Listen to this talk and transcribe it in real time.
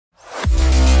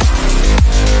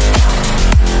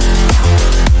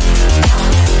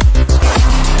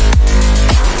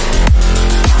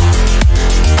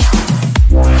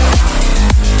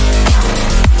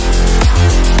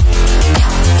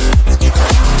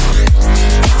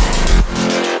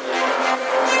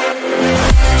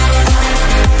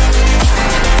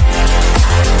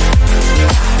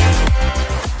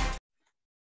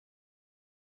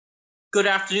Good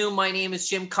afternoon. My name is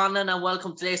Jim Conlan, and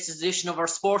welcome to today's edition of our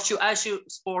sports show. As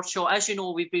you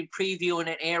know, we've been previewing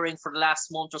and airing for the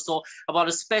last month or so about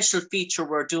a special feature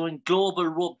we're doing: global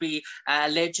rugby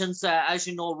legends. As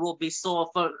you know, rugby is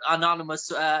so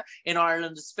anonymous in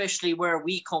Ireland, especially where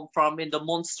we come from in the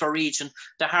Munster region,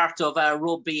 the heart of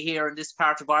rugby here in this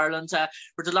part of Ireland.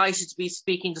 We're delighted to be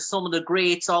speaking to some of the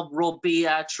greats of rugby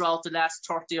throughout the last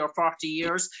 30 or 40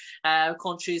 years.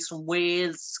 Countries from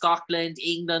Wales, Scotland,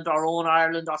 England, our own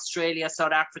Ireland, Australia,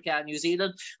 South Africa and New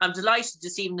Zealand. I'm delighted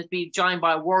this evening to be joined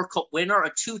by a World Cup winner,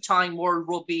 a two-time World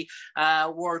Rugby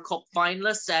World Cup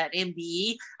finalist at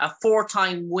MBE, a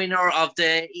five-time winner of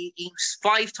the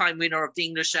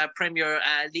English Premier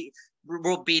League.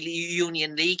 Rugby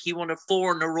Union League. He won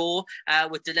 4 in a row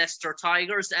with the Leicester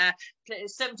Tigers.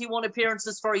 71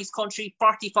 appearances for his country,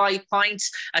 45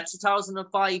 points, a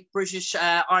 2005 British,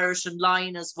 Irish and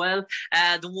Lion as well.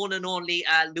 The one and only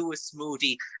Lewis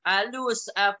Moody. Lewis,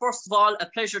 first of all, a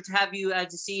pleasure to have you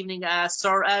this evening,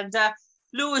 sir. And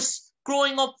Lewis,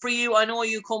 growing up for you, I know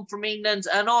you come from England,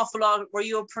 an awful lot. Were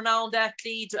you a pronounced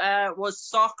athlete? Was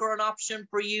soccer an option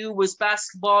for you? Was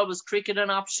basketball, was cricket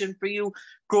an option for you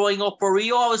growing up? Or were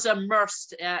you always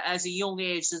immersed as a young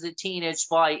age, as a teenage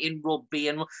boy in rugby?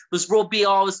 And was rugby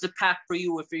always the path for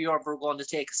you if you ever going to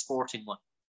take a sporting one?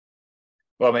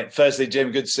 Well, mate, firstly,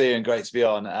 Jim, good to see you and great to be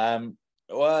on.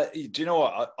 Well, do you know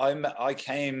what? I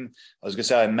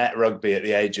met rugby at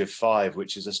the age of 5,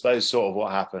 which is, I suppose, sort of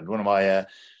what happened. One of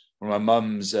my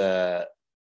mum's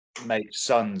mate's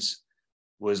sons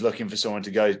was looking for someone to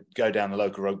go down the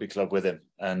local rugby club with him,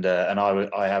 and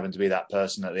I happened to be that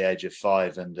person at the age of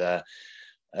 5,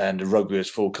 and rugby was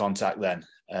full contact then,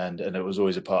 and it was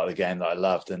always a part of the game that I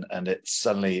loved, and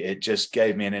it just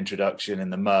gave me an introduction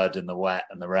in the mud and the wet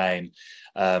and the rain,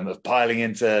 of piling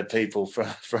into people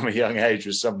from a young age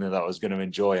was something that I was going to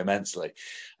enjoy immensely,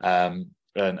 and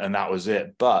that was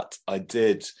it. But I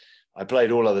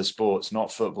played all other sports,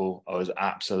 not football. I was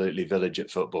absolutely village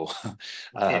at football.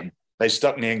 They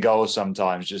stuck me in goal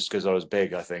sometimes just because I was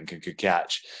big, I think, and could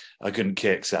catch. I couldn't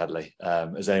kick, sadly,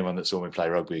 as anyone that saw me play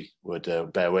rugby would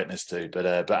bear witness to.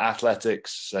 But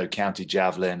athletics, so county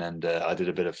javelin, and I did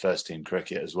a bit of first team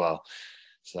cricket as well.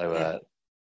 So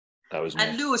that was me.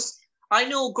 And Lewis, I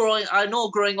know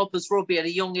growing up as rugby at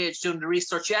a young age doing the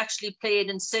research, you actually played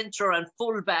in centre and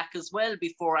full-back as well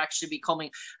before actually becoming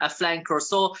a flanker.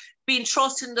 So being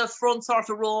thrust in the front sort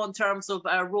of row in terms of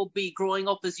rugby growing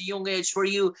up as a young age, were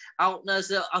you out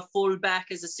as a full-back,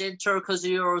 as a centre because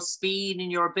of your speed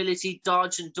and your ability to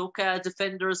dodge and duck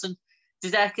defenders? And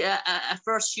did that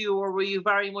first you, or were you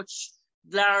very much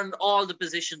learned all the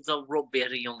positions of rugby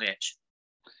at a young age?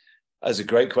 That's a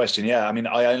great question. Yeah, I mean,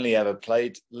 I only ever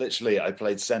played, I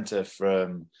played centre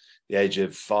from the age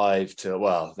of 5 to,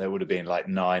 well, there would have been like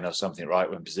 9 or something, right,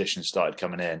 when positions started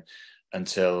coming in,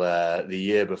 until the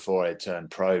year before I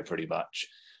turned pro, pretty much.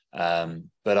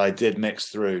 But I did mix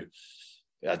through.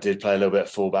 I did play a little bit of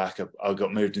fullback. I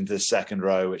got moved into the second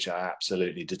row, which I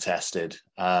absolutely detested.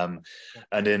 And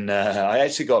I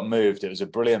actually got moved. It was a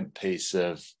brilliant piece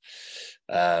of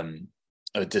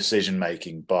decision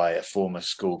making by a former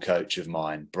school coach of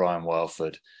mine, Brian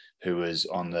Welford, who was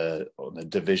on the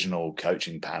divisional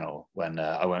coaching panel when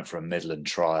I went for a Midland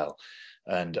trial,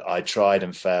 and I tried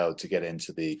and failed to get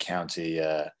into the county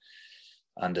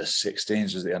under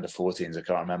 16s, was the under 14s, I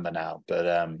can't remember now,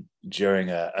 but during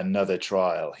another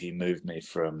trial he moved me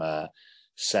from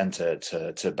centre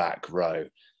to back row,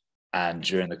 and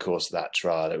during the course of that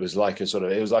trial it was like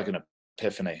an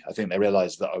epiphany. I think they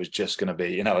realized that I was just going to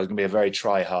be, I was going to be a very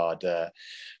try-hard,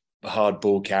 hard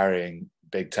ball carrying,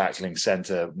 big tackling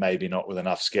centre, maybe not with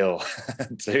enough skill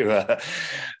to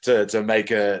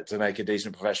make a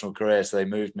decent professional career. So they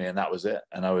moved me, and that was it.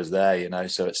 And I was there,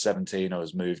 So at 17, I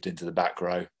was moved into the back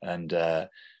row, and I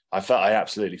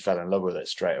absolutely fell in love with it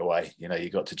straight away. You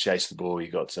got to chase the ball, you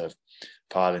got to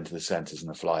pile into the centres and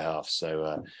the fly half.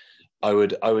 So I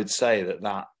would say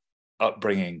that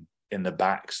upbringing in the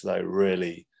backs, though,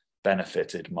 really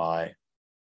benefited my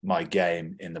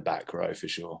game in the back row for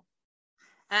sure.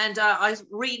 And I was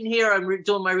reading here, I'm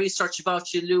doing my research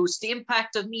about you, Lewis, the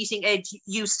impact of meeting Ed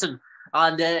Houston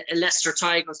on the Leicester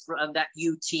Tigers and that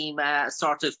U team.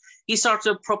 He sort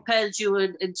of propelled you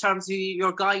in terms of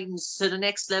your guidance to the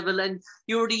next level, and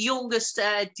you were the youngest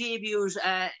debut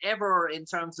ever in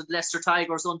terms of Leicester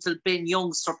Tigers until Ben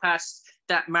Young surpassed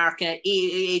that mark at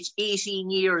age 18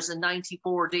 years and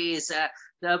 94 days.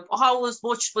 How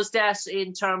much was that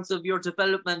in terms of your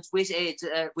development with Ed,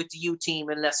 with the U team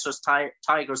and Leicester's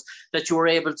Tigers, that you were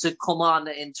able to come on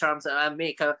in terms of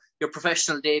make your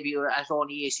professional debut at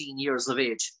only 18 years of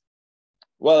age?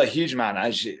 Well, a huge man,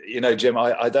 as you know, Jim.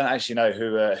 I don't actually know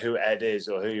who Ed is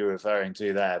or who you're referring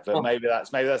to there, but Oh, maybe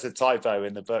that's a typo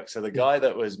in the book. So the guy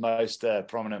that was most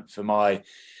prominent for my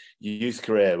youth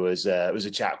career was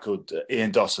a chap called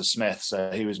Ian Dosser Smith.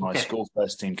 So he was my okay. school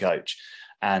first team coach,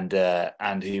 and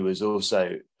he was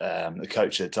also the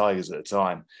coach of the Tigers at the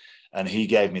time, and he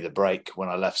gave me the break when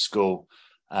I left school,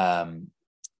 the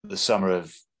summer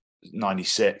of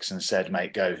 '96, and said,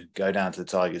 "Mate, go down to the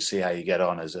Tigers, see how you get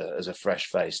on as a fresh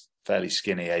faced, fairly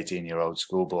skinny 18-year-old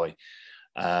schoolboy."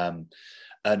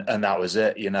 And that was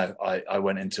it. You know, I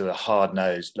went into a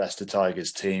hard-nosed Leicester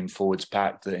Tigers team, forwards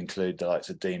pack that include the likes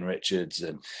of Dean Richards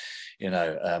and, you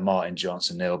know, Martin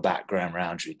Johnson, Neil Back, Graham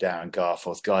Roundtree, Darren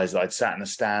Garforth, guys that I'd sat in the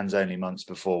stands only months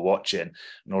before watching,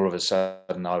 and all of a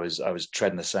sudden I was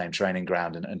treading the same training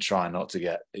ground and trying not to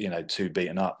get, you know, too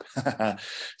beaten up.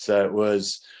 So it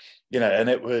was, you know, and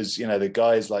it was, you know, the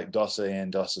guys like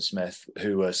Ian Dosser Smith,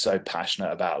 who were so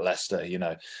passionate about Leicester. You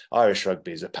know, Irish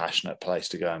rugby is a passionate place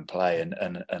to go and play,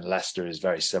 and Leicester is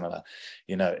very similar.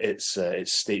 You know, it's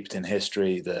steeped in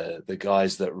history. The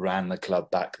guys that ran the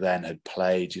club back then had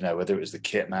played, you know, whether it was the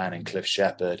kit man in Cliff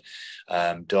Shepherd,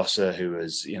 Dosser, who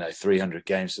was, you know, 300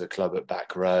 games for the club at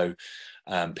back row,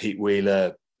 Pete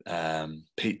Wheeler,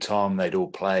 Pete Tom, they'd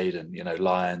all played, and, you know,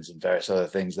 Lions and various other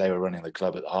things. They were running the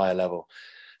club at the higher level.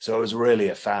 So it was really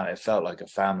a family. It felt like a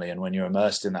family. And when you're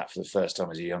immersed in that for the first time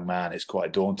as a young man, it's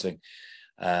quite daunting.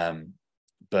 But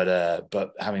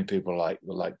having people like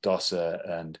Dosser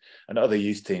and other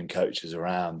youth team coaches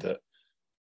around that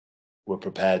were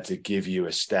prepared to give you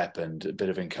a step and a bit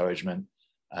of encouragement,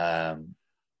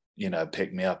 you know,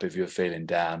 pick me up if you're feeling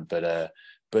down, but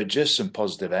just some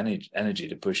positive energy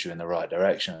to push you in the right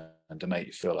direction and to make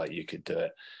you feel like you could do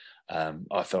it.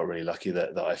 I felt really lucky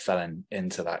that I fell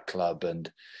into that club, and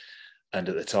at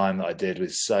the time that I did,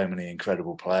 with so many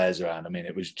incredible players around. I mean,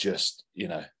 it was just, you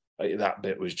know, that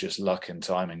bit was just luck and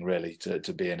timing, really,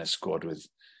 to be in a squad with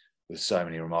so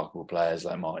many remarkable players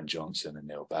like Martin Johnson and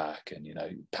Neil Back and, you know,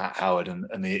 Pat Howard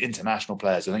and the international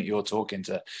players. I think you're talking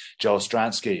to Joel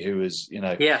Stransky, who was, you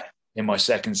know, in my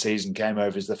second season came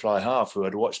over as the fly half, who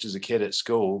I'd watched as a kid at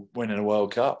school winning a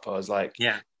World Cup. I was like,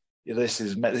 this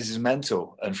is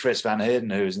mental. And Fritz van Heerden,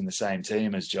 who was in the same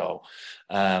team as Joel.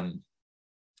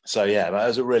 So yeah, that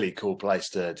was a really cool place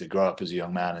to grow up as a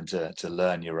young man and to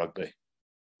learn your rugby.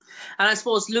 And I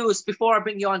suppose, Lewis, before I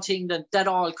bring you on to England, that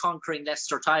all-conquering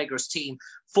Leicester Tigers team,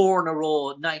 4 in a row,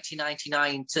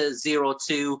 1999 to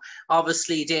 0-2.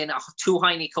 Obviously, then 2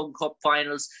 Heineken Cup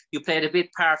finals. You played a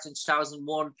big part in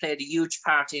 2001, played a huge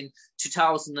part in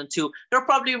 2002. They're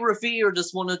probably revered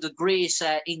as one of the great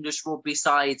English rugby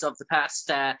sides of the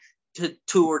past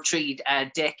 2 or 3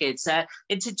 decades.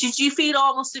 Did you feel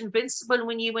almost invincible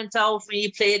when you went out, when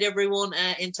you played everyone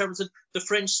in terms of the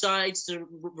French sides, the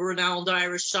renowned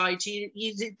Irish side?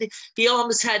 You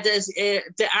almost had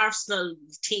the Arsenal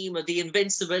team of the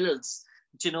Invincibles,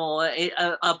 you know,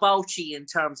 about you in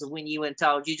terms of when you went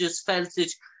out. You just felt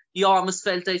it. You almost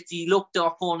felt that you looked the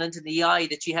opponent in the eye,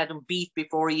 that you had them beat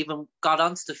before he even got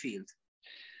onto the field.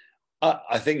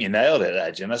 I think you nailed it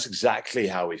there, Jim. That's exactly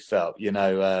how we felt. You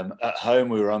know, at home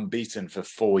we were unbeaten for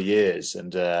 4 years,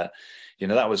 and you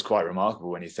know, that was quite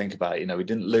remarkable when you think about it. You know, we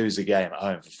didn't lose a game at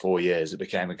home for 4 years. It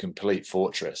became a complete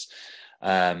fortress,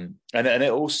 and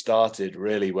it all started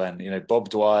really when, you know, Bob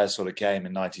Dwyer sort of came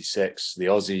in '96, the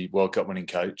Aussie World Cup winning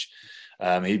coach.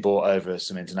 He brought over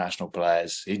some international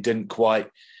players. He didn't quite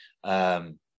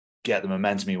get the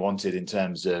momentum he wanted in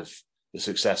terms of the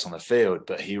success on the field,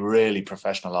 but he really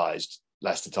professionalized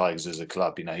Leicester Tigers as a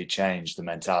club. You know, he changed the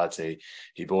mentality.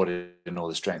 He brought in all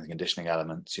the strength and conditioning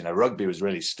elements. You know, rugby was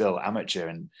really still amateur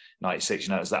in '96. You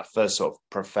know, it was that first sort of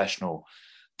professional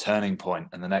turning point,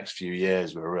 and the next few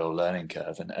years were a real learning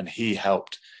curve. And he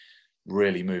helped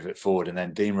really move it forward. And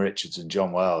then Dean Richards and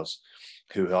John Wells,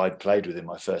 who I'd played with in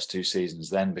my first 2 seasons,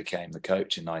 then became the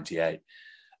coach in '98.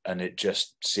 And it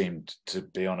just seemed to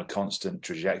be on a constant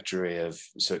trajectory of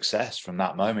success from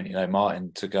that moment. You know,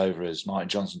 Martin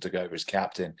Johnson took over as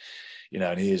captain, you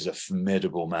know, and he is a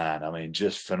formidable man. I mean,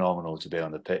 just phenomenal to be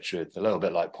on the pitch with, a little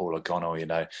bit like Paul O'Connell, you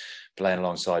know, playing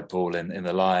alongside Paul in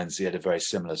the Lions. He had a very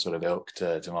similar sort of ilk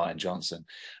to Martin Johnson,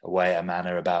 a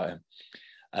manner about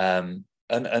him.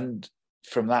 And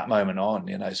from that moment on,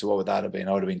 you know, so what would that have been?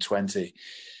 I would have been 20.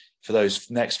 For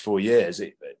those next 4 years,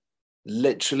 it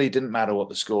literally didn't matter what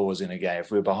the score was in a game.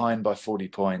 If we were behind by 40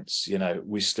 points, you know,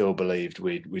 we still believed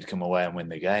we'd come away and win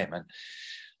the game.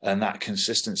 And that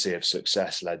consistency of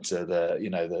success led to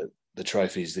the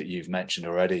trophies that you've mentioned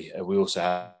already. We also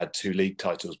had 2 league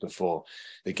titles before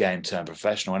the game turned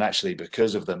professional. And actually,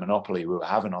 because of the monopoly we were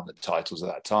having on the titles at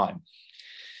that time,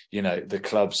 you know, the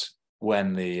clubs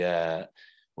when the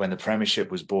Premiership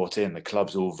was brought in, the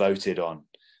clubs all voted on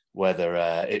whether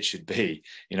it should be,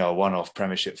 a one-off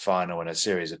Premiership final and a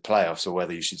series of playoffs, or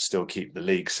whether you should still keep the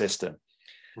league system.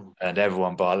 And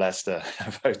everyone bar Leicester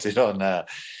voted on the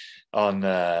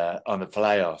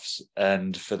playoffs.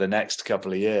 And for the next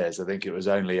couple of years, I think it was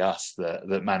only us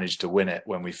that managed to win it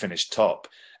when we finished top.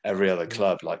 Every other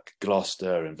club, like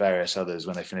Gloucester and various others,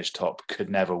 when they finished top, could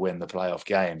never win the playoff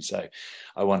game. So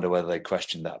I wonder whether they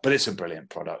questioned that. But it's a brilliant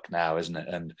product now, isn't it?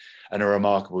 And a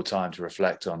remarkable time to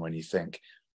reflect on when you think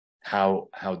how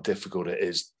difficult it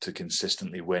is to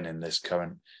consistently win in this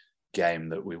current game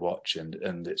that we watch. And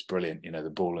it's brilliant. The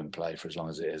ball in play, for as long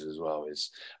as it is as well,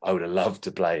 I would have loved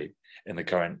to play in the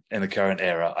current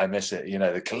era. I miss it.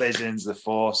 The collisions, the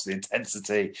force, the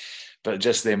intensity, but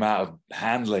just the amount of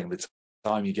handling, the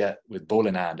time you get with ball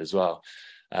in hand as well.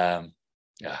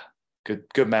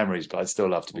 Good memories, but I'd still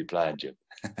love to be playing, Jim.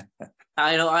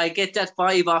 I know, I get that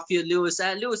vibe off you, Lewis.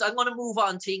 Lewis, I'm going to move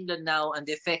on to England now and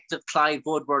the effect of Clive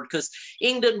Woodward, because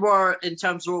England were, in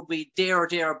terms of rugby,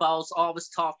 thereabouts, always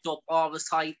talked up, always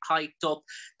hyped up.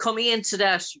 Coming into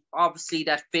that, obviously,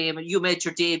 that fame, you made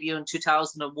your debut in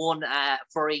 2001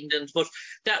 for England, but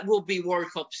that Rugby World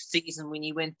Cup season when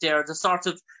you went there, the sort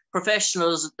of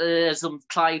professionalism,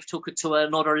 Clive took it to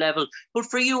another level. But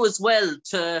for you as well,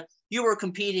 you were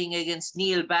competing against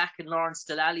Neil Back and Lawrence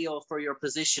Delalio for your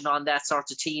position on that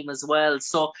sort of team as well.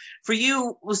 So for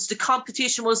you, was the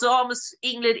competition almost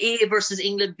England A versus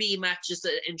England B matches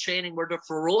in training were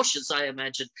ferocious, I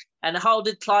imagine. And how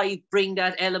did Clive bring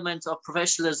that element of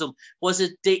professionalism? Was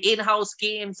it the in-house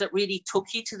games that really took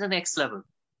you to the next level?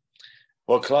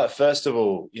 Well, Clive, first of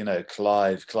all,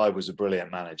 Clive was a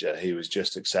brilliant manager. He was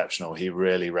just exceptional. He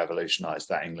really revolutionised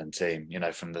that England team,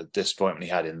 from the disappointment he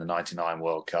had in the 99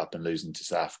 World Cup and losing to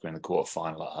South Africa in the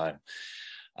quarterfinal at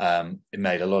home. It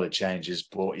made a lot of changes,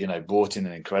 brought in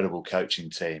an incredible coaching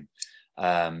team,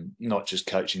 not just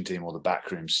coaching team or the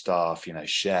backroom staff,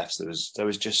 chefs. There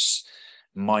was just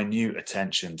minute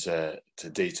attention to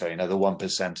detail. The one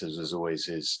percenters was always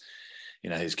his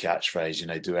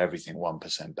catchphrase, do everything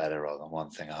 1% better rather than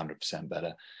one thing 100%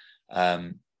 better.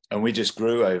 And we just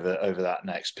grew over that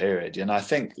next period. And I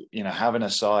think, having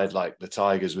a side like the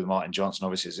Tigers with Martin Johnson,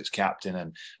 obviously as its captain,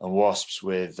 and Wasps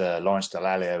with Lawrence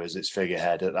Delalio as its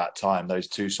figurehead at that time, those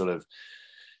two sort of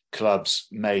clubs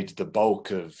made the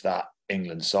bulk of that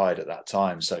England side at that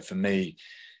time. So for me,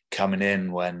 coming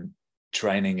in when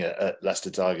training at Leicester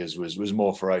Tigers was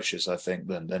more ferocious, I think,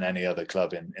 than any other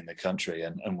club in the country,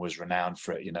 and was renowned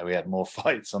for it. We had more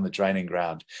fights on the training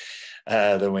ground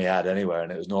than we had anywhere, and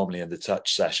it was normally in the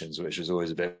touch sessions, which was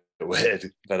always a bit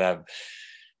weird. But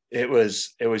it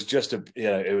was just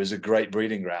it was a great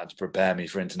breeding ground to prepare me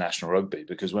for international rugby,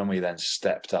 because when we then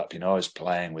stepped up, I was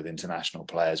playing with international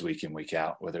players week in, week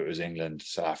out, whether it was England,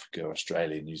 South Africa,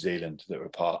 Australia, New Zealand that were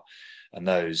part, and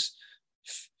those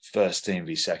first team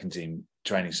v second team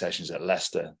training sessions at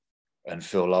Leicester, and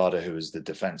Phil Larder, who was the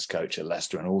defence coach at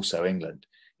Leicester and also England,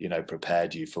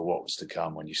 prepared you for what was to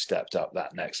come when you stepped up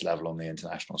that next level on the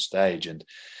international stage. And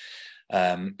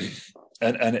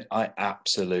I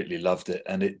absolutely loved it,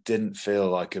 and it didn't feel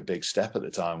like a big step at the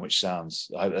time, which I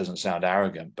hope doesn't sound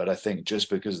arrogant, but I think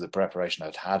just because of the preparation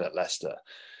I'd had at Leicester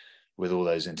with all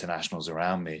those internationals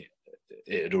around me,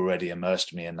 it had already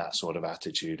immersed me in that sort of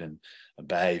attitude and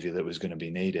behaviour that was going to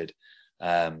be needed.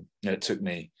 It took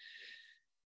me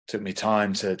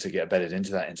time to get bedded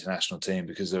into that international team,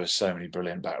 because there were so many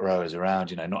brilliant back rowers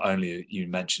around. Not only you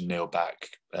mentioned Neil Back,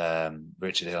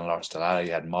 Richard Hill and Lawrence Delalio,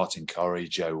 you had Martin Corrie,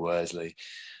 Joe Worsley,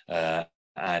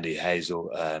 Andy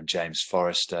Hazel, James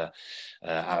Forrester,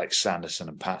 Alex Sanderson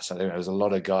and Pat. So there was a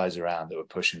lot of guys around that were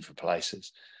pushing for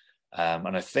places.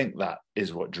 And I think that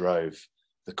is what drove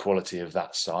the quality of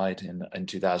that side in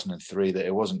 2003, that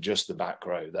it wasn't just the back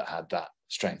row that had that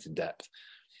strength and depth.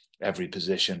 Every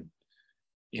position,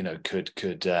 could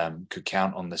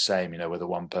count on the same, whether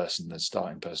one person, the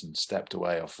starting person, stepped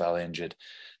away or fell injured,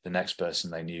 the next person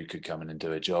they knew could come in and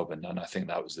do a job. And I think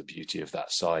that was the beauty of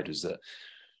that side, was that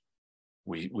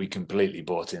we completely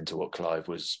bought into what Clive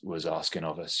was asking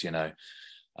of us,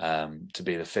 to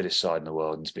be the fittest side in the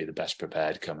world and to be the best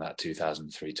prepared come that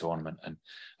 2003 tournament. And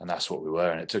that's what we were.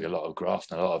 And it took a lot of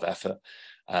graft and a lot of effort,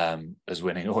 as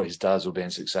winning always does, or being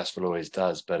successful always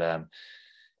does. But,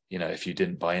 if you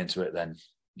didn't buy into it, then,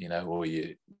 or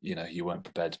you weren't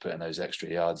prepared to put in those extra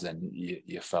yards, then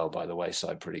you fell by the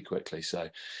wayside pretty quickly. So,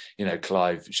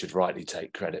 Clive should rightly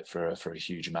take credit for a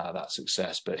huge amount of that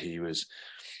success, but he was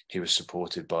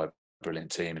supported by a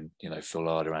brilliant team, and, Phil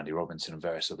Larder, Andy Robinson and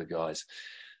various other guys.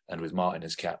 And with Martin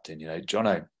as captain,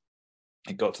 Jono,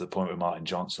 it got to the point with Martin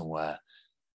Johnson where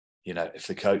you know, if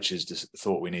the coaches just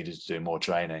thought we needed to do more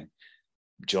training,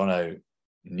 Jono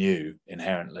knew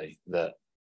inherently that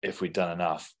if we'd done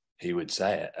enough, he would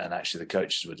say it, and actually the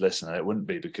coaches would listen. And it wouldn't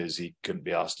be because he couldn't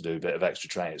be asked to do a bit of extra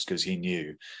training. It's because he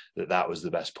knew that that was the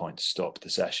best point to stop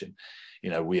the session. You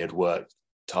know, we had worked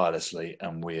tirelessly,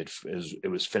 and it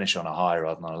was finish on a high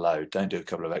rather than a low. Don't do a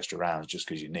couple of extra rounds just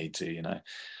because you need to, you know.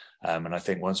 And I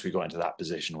think once we got into that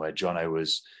position where Jono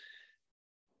was,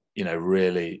 you know,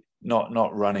 really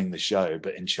not running the show,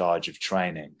 but in charge of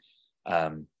training,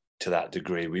 to that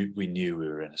degree, we knew we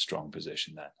were in a strong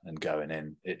position then, and going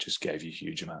in, it just gave you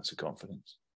huge amounts of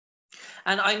confidence.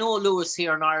 And I know, Lewis,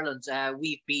 here in Ireland,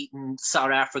 we've beaten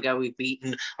South Africa, we've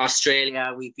beaten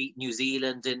Australia, we've beaten New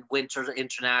Zealand in winter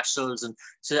internationals and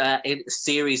in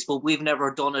series, but we've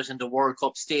never done it in the World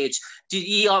Cup stage. Did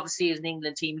you, obviously, as an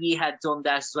England team, you had done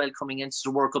that as well coming into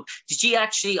the World Cup. Did you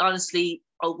actually, honestly,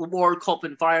 a World Cup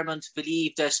environment,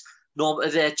 believe that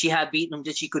that you had beaten them,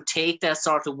 that you could take that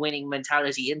sort of winning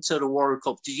mentality into the World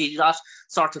Cup? Did you not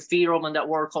sort of fear them in that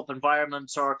World Cup environment,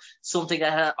 or something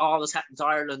that always happened to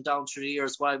Ireland down through the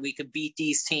years, while we could beat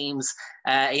these teams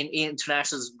in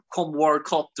internationals, come World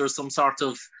Cup, there's some sort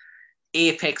of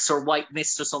apex or white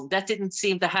mist or something? That didn't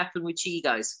seem to happen with you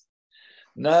guys.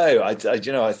 No, I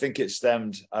think it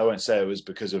stemmed, I won't say it was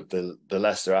because of the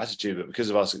Leicester attitude, but because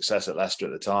of our success at Leicester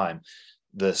at the time.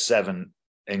 The 7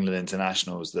 England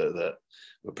internationals that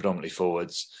were predominantly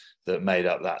forwards that made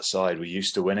up that side were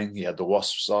used to winning. You had the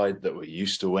Wasp side that were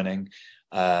used to winning,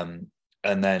 and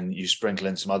then you sprinkle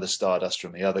in some other stardust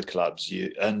from the other clubs.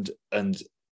 And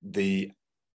the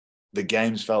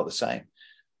games felt the same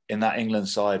in that England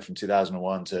side from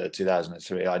 2001 to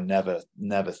 2003. I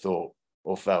never thought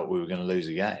or felt we were going to lose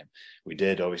a game. We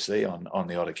did, obviously, on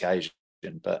the odd occasion,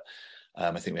 but I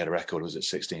think we had a record, was it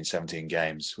 16, 17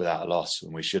 games without a loss,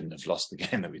 and we shouldn't have lost the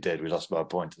game that we did. We lost by a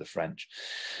point to the French.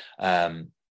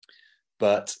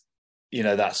 But, you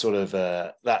know, that sort of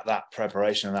that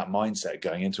preparation and that mindset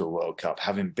going into a World Cup,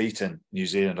 having beaten New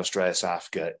Zealand, Australia, South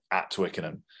Africa at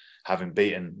Twickenham, having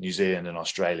beaten New Zealand and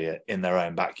Australia in their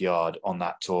own backyard on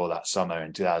that tour that summer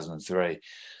in 2003,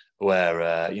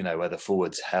 where the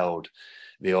forwards held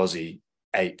the Aussie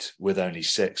 8 with only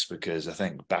 6, because I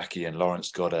think Backy and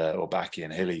Lawrence Backy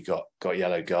and Hilly got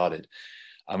yellow guarded.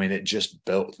 I mean, it just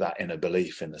built that inner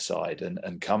belief in the side,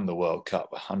 and come the World Cup,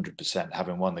 100%,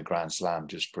 having won the Grand Slam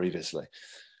just previously,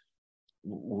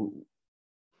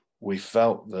 we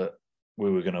felt that we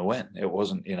were going to win. It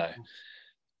wasn't, you know,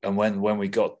 and when we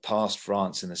got past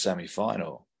France in the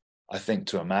semi-final, I think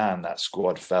to a man that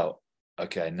squad felt,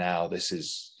 okay, now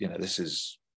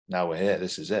now we're here.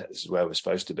 This is it. This is where we're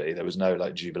supposed to be. There was no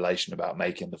like jubilation about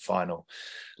making the final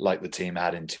like the team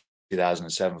had in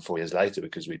 2007, 4 years later,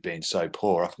 because we'd been so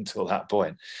poor up until that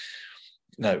point.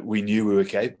 No, we knew we were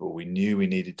capable. We knew we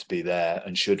needed to be there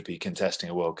and should be contesting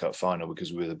a World Cup final,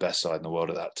 because we were the best side in the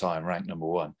world at that time, ranked number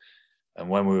 1. And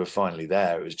when we were finally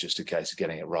there, it was just a case of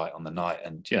getting it right on the night.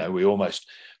 And, you know, we almost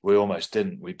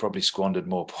didn't. We probably squandered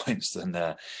more points than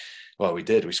well, we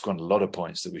did. We squandered a lot of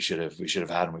points that we should have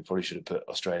had, and we probably should have put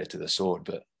Australia to the sword.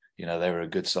 But, you know, they were a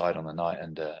good side on the night,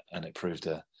 and it proved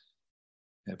a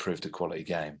quality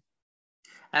game.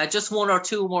 Just one or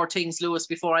two more things, Lewis,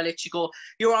 before I let you go.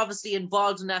 You're obviously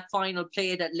involved in that final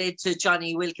play that led to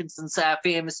Johnny Wilkinson's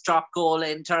famous drop goal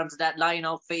in terms of that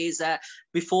line-out phase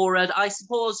before it. I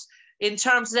suppose in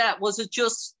terms of that, was it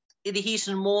just in the heat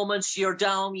of the moment, you're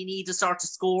down, you need to sort of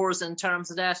scores in terms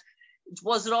of that?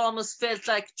 Was it almost felt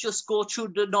like just go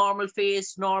through the normal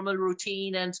phase, normal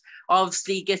routine, and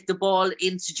obviously get the ball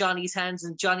into Johnny's hands,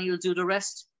 and Johnny will do the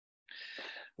rest?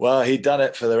 Well, he'd done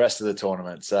it for the rest of the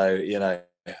tournament. So, you know,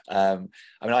 I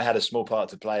mean, I had a small part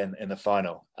to play in the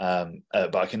final,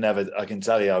 but I can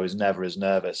tell you I was never as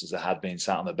nervous as I had been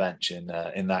sat on the bench in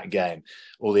that game.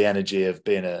 All the energy of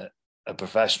being a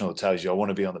professional tells you, I want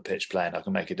to be on the pitch playing, I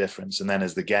can make a difference. And then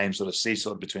as the game sort of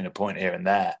seesawed between a point here and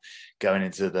there, going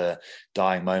into the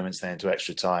dying moments, then into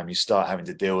extra time, you start having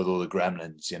to deal with all the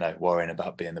gremlins, you know, worrying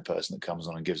about being the person that comes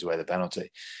on and gives away the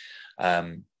penalty.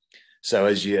 So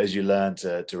as you learn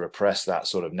to repress that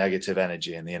sort of negative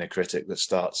energy and the inner critic that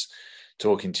starts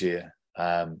talking to you,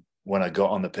 when I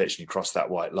got on the pitch and you cross that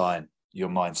white line, your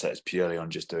mindset is purely on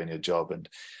just doing your job. And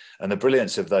the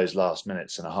brilliance of those last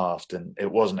minutes and a half, and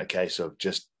it wasn't a case of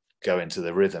just go into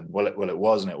the rhythm. Well, it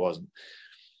was and it wasn't.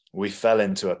 We fell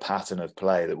into a pattern of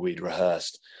play that we'd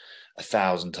rehearsed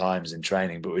 1,000 times in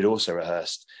training, but we'd also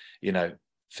rehearsed, you know,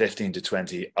 15 to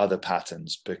 20 other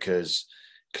patterns, because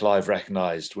Clive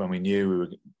recognised when we knew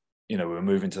we were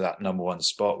moving to that number 1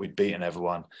 spot, we'd beaten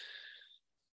everyone,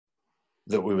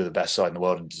 that we were the best side in the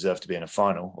world and deserved to be in a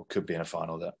final, or could be in a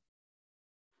final, that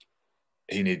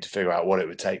he needed to figure out what it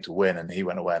would take to win. And he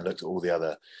went away and looked at all the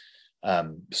other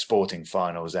sporting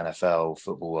finals, NFL,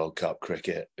 Football World Cup,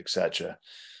 cricket, etc.,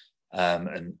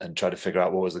 and try to figure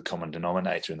out what was the common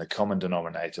denominator. And the common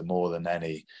denominator, more than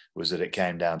any, was that it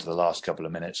came down to the last couple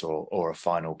of minutes or a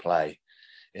final play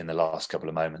in the last couple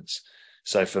of moments.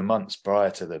 So for months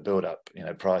prior to the build-up,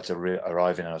 prior to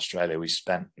arriving in Australia, we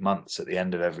spent months at the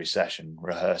end of every session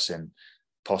rehearsing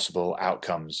possible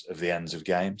outcomes of the ends of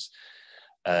games.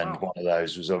 And one of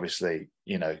those was obviously,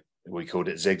 we called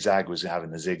it zigzag, was having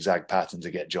the zigzag pattern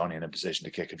to get Johnny in a position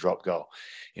to kick a drop goal,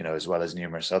 as well as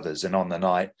numerous others. And on the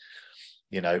night,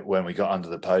 when we got under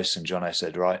the post and Jono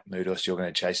said, right, Moodos, you're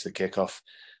going to chase the kickoff,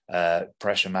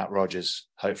 pressure Matt Rogers,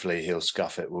 hopefully he'll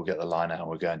scuff it, we'll get the line out and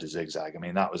we're going to zigzag. I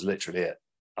mean, that was literally it,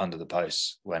 under the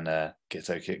posts when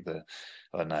Gito kicked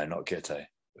no, not Gito,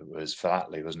 it was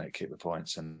Falatley, wasn't it, kicked the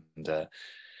points. And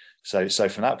so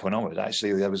from that point onward,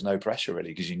 actually there was no pressure really,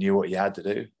 because you knew what you had to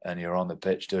do and you're on the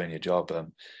pitch doing your job.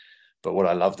 But what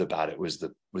I loved about it was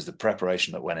the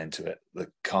preparation that went into it, the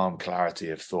calm clarity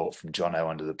of thought from Jono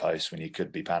under the post when you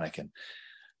could be panicking,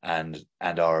 and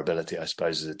our ability, I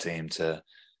suppose, as a team to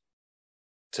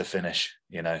finish,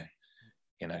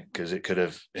 because it could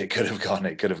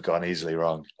have gone easily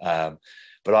wrong.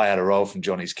 But I had a role from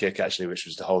Johnny's kick actually, which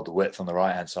was to hold the width on the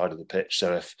right hand side of the pitch.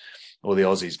 So if all the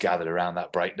Aussies gathered around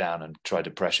that breakdown and tried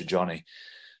to pressure Johnny,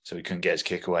 so he couldn't get his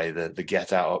kick away, the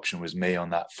get out option was me on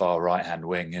that far right hand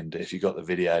wing. And if you got the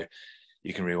video,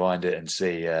 you can rewind it and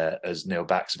see as Neil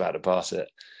Back's about to pass it,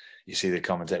 you see the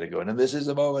commentator going, and this is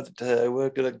the moment we're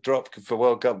going to drop for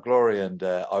World Cup glory. And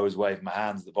I was waving my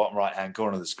hands at the bottom right hand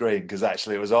corner of the screen because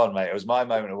actually it was on, mate. It was my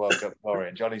moment of World Cup glory,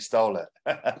 and Johnny stole it.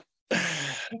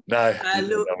 No,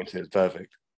 obviously it was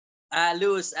perfect.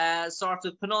 Lewis, sort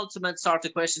of penultimate sort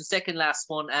of question, second last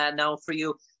one now for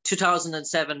you.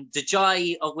 2007, the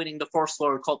joy of winning the first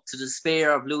World Cup to the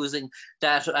despair of losing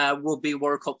that Rugby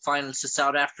World Cup finals to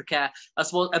South Africa. I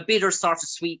suppose a bitter sort of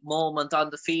sweet moment on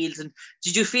the field. And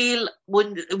did you feel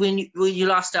when you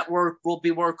lost that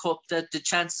Rugby World Cup that the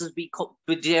chances would be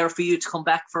there for you to come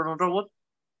back for another one?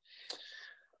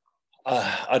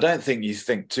 I don't think you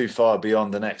think too far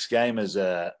beyond the next game as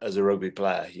a rugby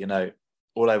player.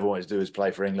 All I ever wanted to do was play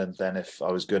for England. Then if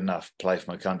I was good enough, play for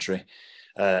my country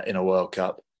in a World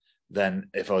Cup. Then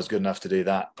if I was good enough to do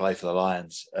that, play for the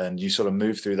Lions. And you sort of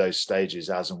move through those stages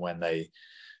as and when they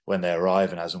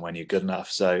arrive and as and when you're good enough.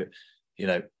 So,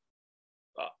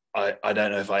 I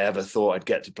don't know if I ever thought I'd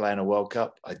get to play in a World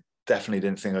Cup. I definitely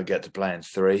didn't think I'd get to play in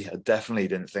 3. I definitely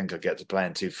didn't think I'd get to play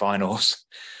in 2 finals.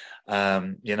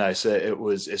 So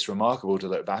it's remarkable to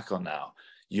look back on now.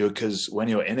 Because when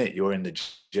you're in it, you're in the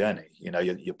journey.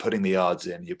 You're putting the yards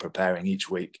in, you're preparing each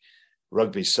week.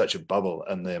 Rugby is such a bubble,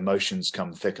 and the emotions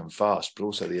come thick and fast, but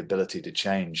also the ability to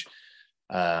change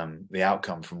the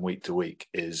outcome from week to week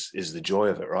is the joy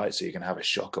of it, right? So you can have a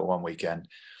shocker one weekend,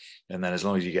 and then as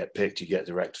long as you get picked, you get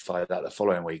to rectify that the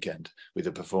following weekend with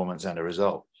a performance and a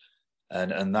result.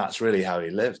 And that's really how he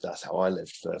lived. That's how I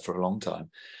lived for a long time.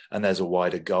 And there's a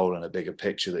wider goal and a bigger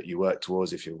picture that you work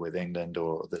towards if you're with England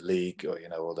or the league or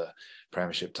the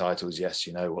Premiership titles. Yes,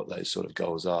 you know what those sort of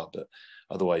goals are, but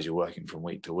otherwise you're working from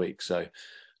week to week. So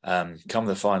come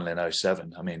the final in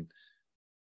 2007, I mean,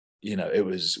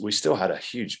 we still had a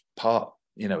huge part.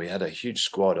 We had a huge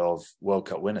squad of World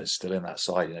Cup winners still in that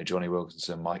side. Johnny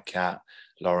Wilkinson, Mike Catt,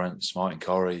 Lawrence, Martin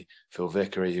Corrie, Phil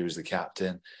Vickery, who was the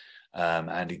captain,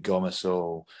 Andy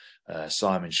Gomersall,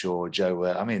 Simon Shaw, Joe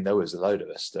Ware. I mean, there was a load of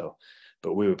us still,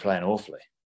 but we were playing awfully.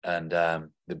 And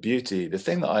the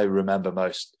thing that I remember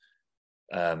most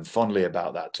fondly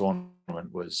about that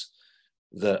tournament was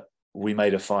that we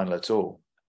made a final at all,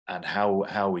 and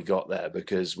how we got there,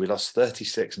 because we lost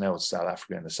 36-0 to South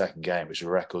Africa in the second game, which was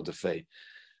a record defeat.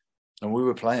 And we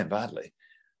were playing badly,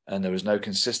 and there was no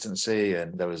consistency,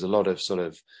 and there was a lot of sort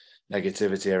of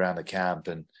negativity around the camp.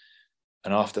 And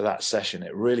after that session,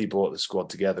 it really brought the squad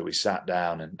together. We sat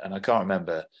down, and I can't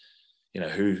remember,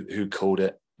 who called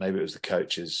it. Maybe it was the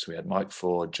coaches. We had Mike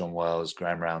Ford, John Wells,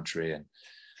 Graham Rowntree,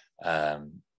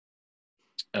 and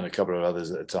a couple of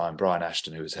others at the time, Brian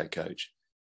Ashton, who was head coach.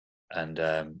 And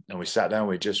we sat down.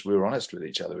 We were honest with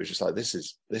each other. We were just like, this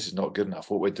is not good enough.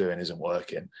 What we're doing isn't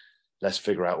working. Let's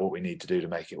figure out what we need to do to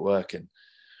make it work. And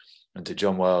to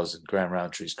John Wells and Graham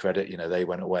Rowntree's credit, they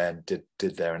went away and did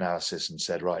their analysis and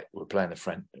said, right, we're playing the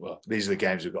French. Well, these are the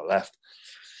games we've got left,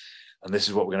 and this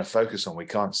is what we're going to focus on. We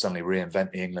can't suddenly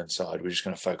reinvent the England side. We're just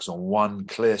going to focus on one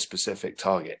clear, specific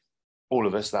target. All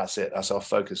of us, that's it. That's our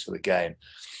focus for the game.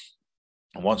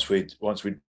 And once we'd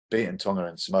beaten Tonga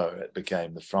and Samoa, it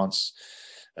became it was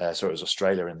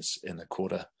Australia in the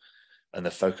quarter and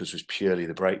the focus was purely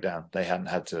the breakdown. They hadn't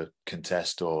had to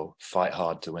contest or fight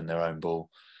hard to win their own ball.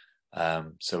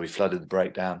 So we flooded the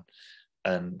breakdown,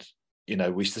 and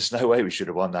there's no way we should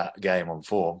have won that game on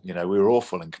form. We were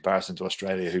awful in comparison to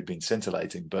Australia, who'd been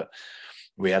scintillating, but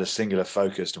we had a singular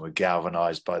focus and were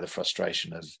galvanized by the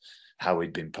frustration of how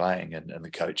we'd been playing and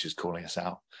the coaches calling us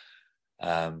out.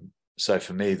 So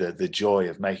for me, the joy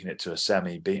of making it to a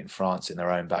semi, beating France in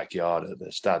their own backyard at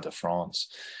the Stade de France,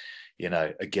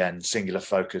 again, singular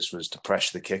focus was to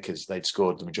pressure the kickers. They'd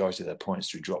scored the majority of their points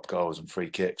through drop goals and free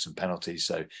kicks and penalties.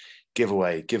 So give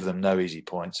them no easy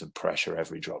points and pressure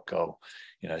every drop goal.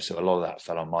 So a lot of that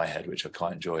fell on my head, which I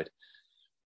quite enjoyed.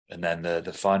 And then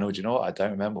the final, do you know what? I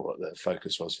don't remember what the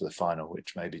focus was for the final,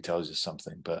 which maybe tells us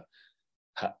something. But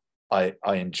I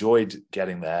enjoyed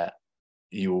getting there.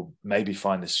 You will maybe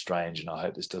find this strange, and I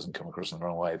hope this doesn't come across in the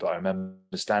wrong way, but I remember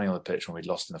standing on the pitch when we'd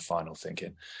lost in the final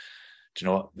thinking, do you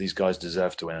know what? These guys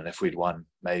deserve to win. And if we'd won,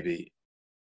 maybe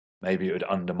it would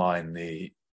undermine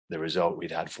the result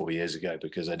we'd had 4 years ago,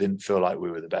 because I didn't feel like we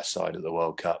were the best side of the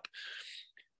World Cup.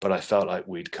 But I felt like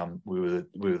we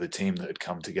were the team that had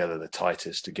come together the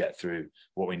tightest to get through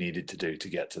what we needed to do to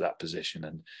get to that position.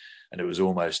 And it was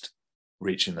almost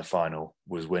reaching the final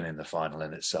was winning the final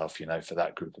in itself, for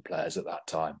that group of players at that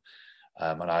time.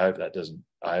 And I hope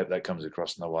that comes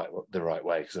across in the right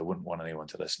way, because I wouldn't want anyone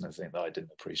to listen and think that I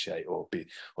didn't appreciate or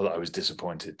that I was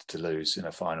disappointed to lose in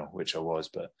a final, which I was.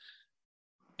 But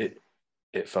it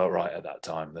felt right at that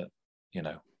time that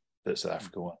South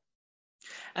Africa won.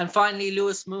 And finally,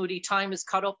 Lewis Moody, time has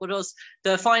caught up with us.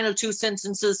 The final two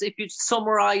sentences, if you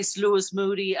summarise Lewis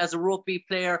Moody as a rugby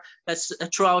player that's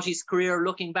throughout his career,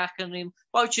 looking back on him,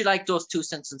 what would you like those two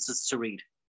sentences to read?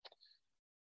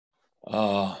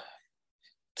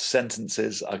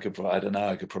 Sentences, I could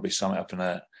probably sum it up in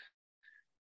that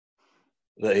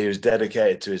he was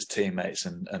dedicated to his teammates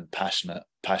and passionate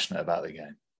about the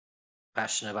game.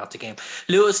 Passionate about the game.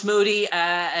 Lewis Moody,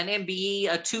 an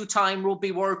MBE, a two-time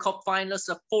Rugby World Cup finalist,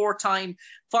 a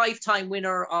five-time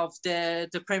winner of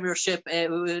the Premiership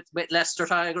with Leicester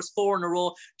Tigers, 4 in a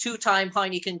row, two-time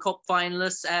Heineken Cup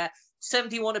finalist,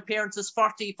 71 appearances,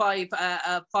 45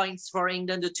 points for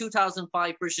England, the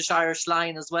 2005 British Irish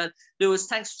Lion as well. Lewis,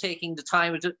 thanks for taking the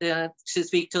time to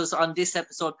speak to us on this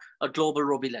episode of Global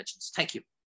Rugby Legends. Thank you.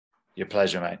 Your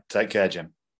pleasure, mate. Take care,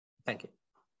 Jim. Thank you.